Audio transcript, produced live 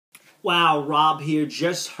Wow, Rob here.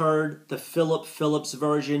 Just heard the Phillip Phillips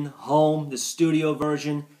version, Home, the studio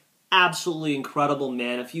version. Absolutely incredible,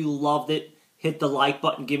 man. If you loved it, hit the like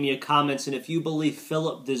button, give me your comments. And if you believe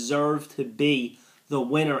Phillip deserved to be the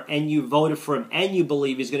winner and you voted for him and you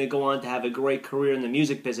believe he's going to go on to have a great career in the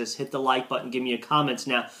music business, hit the like button, give me your comments.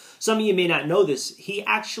 Now, some of you may not know this. He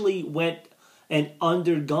actually went and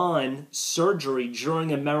undergone surgery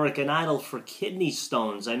during American Idol for kidney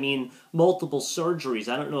stones. I mean, multiple surgeries.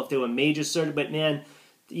 I don't know if they were major surgery, but man,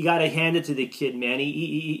 you got to hand it to the kid, man.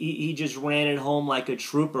 He just ran it home like a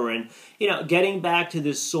trooper. And, you know, getting back to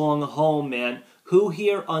this song, Home, man, who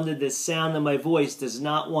here under the sound of my voice does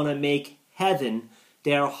not want to make heaven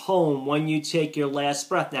their home when you take your last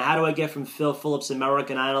breath? Now, how do I get from Phil Phillips'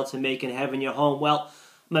 American Idol to making heaven your home? Well,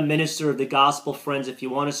 I'm a minister of the gospel, friends. If you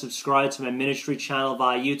want to subscribe to my ministry channel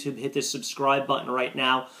via YouTube, hit the subscribe button right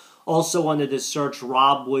now. Also under the search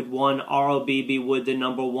Robb Wood 1, R-O-B-B Wood, the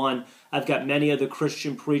number 1. I've got many other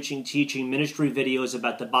Christian preaching, teaching, ministry videos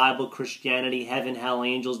about the Bible, Christianity, heaven, hell,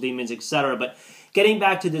 angels, demons, etc. But getting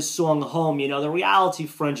back to this song, Home, you know, the reality,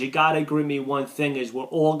 friends, you got to agree with me one thing is we're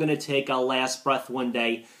all going to take our last breath one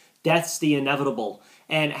day. Death's the inevitable.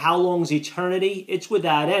 And how long is eternity? It's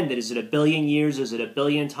without end. Is it a billion years? Is it a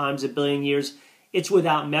billion times a billion years? It's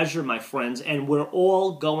without measure, my friends. And we're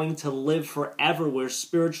all going to live forever. We're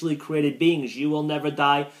spiritually created beings. You will never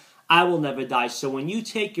die. I will never die. So when you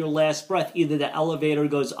take your last breath, either the elevator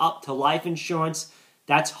goes up to life insurance,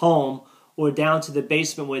 that's home, or down to the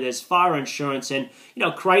basement where there's fire insurance. And, you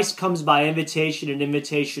know, Christ comes by invitation and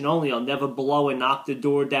invitation only. He'll never blow and knock the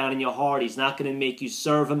door down in your heart. He's not going to make you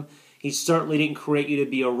serve him. He certainly didn't create you to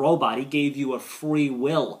be a robot. He gave you a free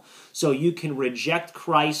will. So you can reject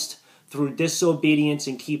Christ through disobedience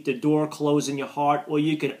and keep the door closed in your heart, or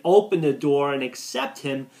you can open the door and accept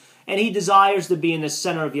him, and he desires to be in the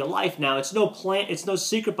center of your life. Now, it's no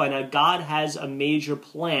secret by now. God has a major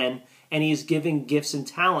plan, and he's giving gifts and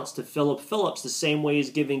talents to Phillip Phillips the same way he's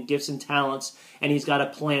giving gifts and talents, and he's got a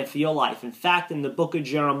plan for your life. In fact, in the book of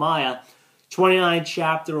Jeremiah, 29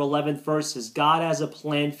 chapter 11th verse says, God has a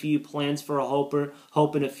plan for you, plans for a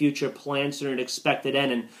hope in a future, plans for an expected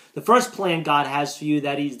end. And the first plan God has for you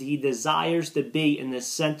that he desires to be in the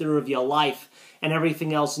center of your life, and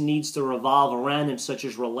everything else needs to revolve around him, such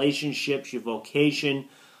as relationships, your vocation,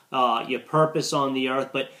 your purpose on the earth.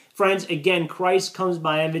 But friends, again, Christ comes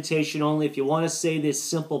by invitation only. If you want to say this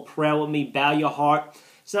simple prayer with me, bow your heart.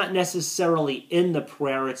 It's not necessarily in the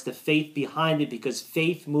prayer, it's the faith behind it, because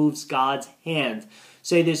faith moves God's hand.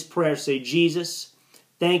 Say this prayer, say, Jesus,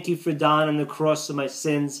 thank you for dying on the cross of my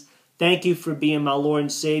sins. Thank you for being my Lord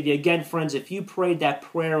and Savior. Again, friends, if you prayed that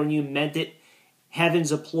prayer and you meant it,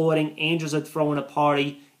 heaven's applauding, angels are throwing a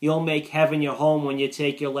party. You'll make heaven your home when you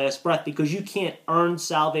take your last breath, because you can't earn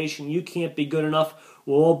salvation. You can't be good enough.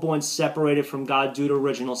 We're all born separated from God due to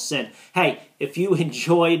original sin. Hey, if you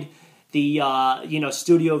enjoyed the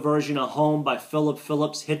studio version of Home by Phillip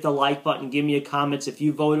Phillips, hit the like button, give me your comments. If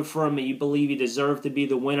you voted for him and you believe he deserved to be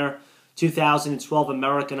the winner 2012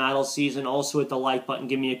 American Idol season, also hit the like button,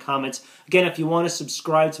 give me your comments. Again, if you want to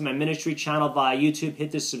subscribe to my ministry channel via YouTube,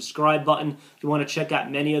 hit the subscribe button. If you want to check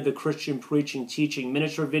out many of the Christian preaching, teaching,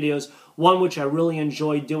 ministry videos, one which I really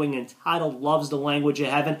enjoy doing entitled Loves the Language of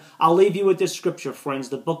Heaven, I'll leave you with this scripture, friends.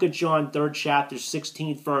 The book of John, 3rd chapter,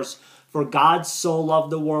 16th verse. For God so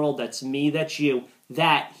loved the world, that's me, that's you,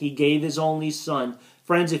 that he gave his only son.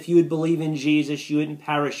 Friends, if you would believe in Jesus, you wouldn't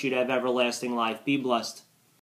perish, you'd have everlasting life. Be blessed.